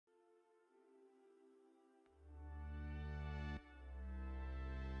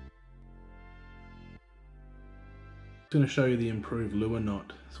I'm going to show you the improved lure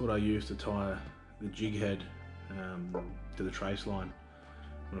knot. It's what I use to tie the jig head to the trace line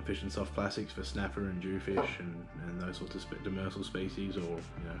when I'm fishing soft plastics for snapper and jewfish and those sorts of demersal species, or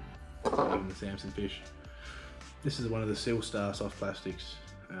even the Samson fish. This is one of the Seal Star soft plastics,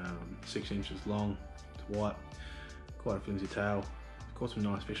 6 inches long, it's white, quite a flimsy tail. Caught some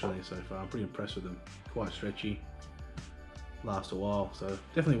nice fish on these so far. I'm pretty impressed with them. Quite stretchy, last a while, so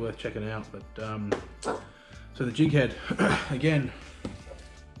definitely worth checking out. But so the jig head, again,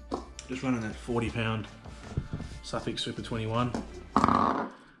 just running that 40-pound Suffix Super 21. I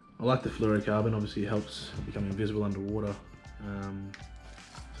like the fluorocarbon, obviously it helps become invisible underwater.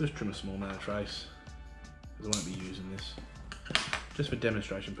 So just trim a small amount of trace, because I won't be using this, just for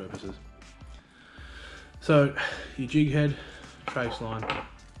demonstration purposes. So your jig head, trace line.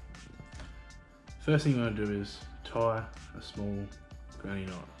 First thing you want to do is tie a small granny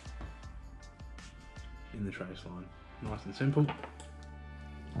knot in the trace line. Nice and simple,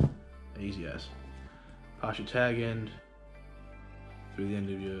 easy as. Pass your tag end through the end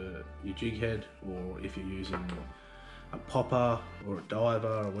of your jig head, or if you're using a popper or a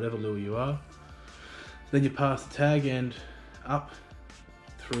diver or whatever lure you are, then you pass the tag end up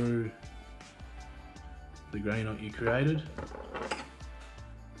through the granny knot you created,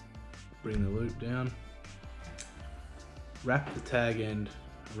 bring the loop down, wrap the tag end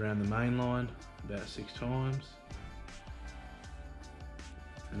around the main line about 6 times,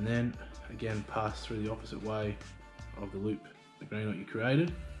 and then again pass through the opposite way of the loop, the granny knot you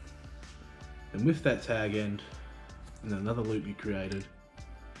created. And with that tag end and then another loop you created,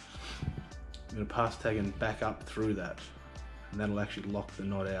 I'm going to pass the tag end back up through that, and that'll actually lock the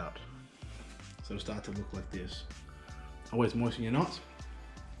knot out. So it'll start to look like this. Always moisten your knots,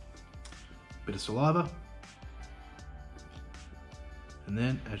 bit of saliva, and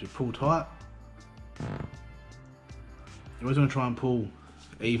then as you pull tight, you always want to try and pull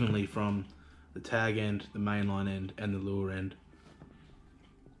evenly from the tag end, the mainline end, and the lure end.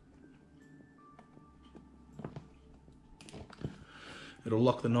 It'll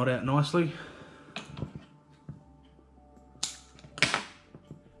lock the knot out nicely,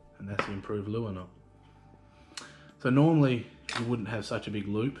 and that's the improved lure knot. So normally you wouldn't have such a big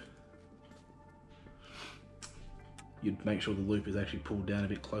loop. You'd make sure the loop is actually pulled down a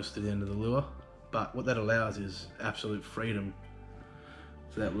bit closer to the end of the lure, but what that allows is absolute freedom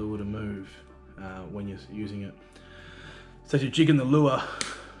for that lure to move when you're using it. So if you're jigging the lure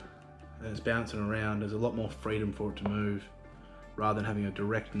and it's bouncing around, there's a lot more freedom for it to move, rather than having a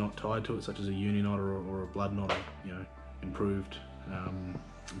direct knot tied to it, such as a uni knot or a blood knot, or improved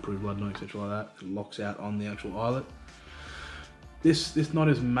blood knot, etc. like that. It locks out on the actual eyelet. This knot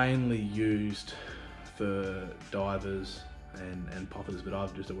is mainly used for divers and poppers, but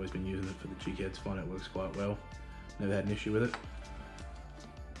I've just always been using it for the jig heads. Find it works quite well. Never had an issue with it.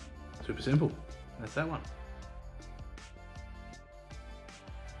 Super simple. That's that one.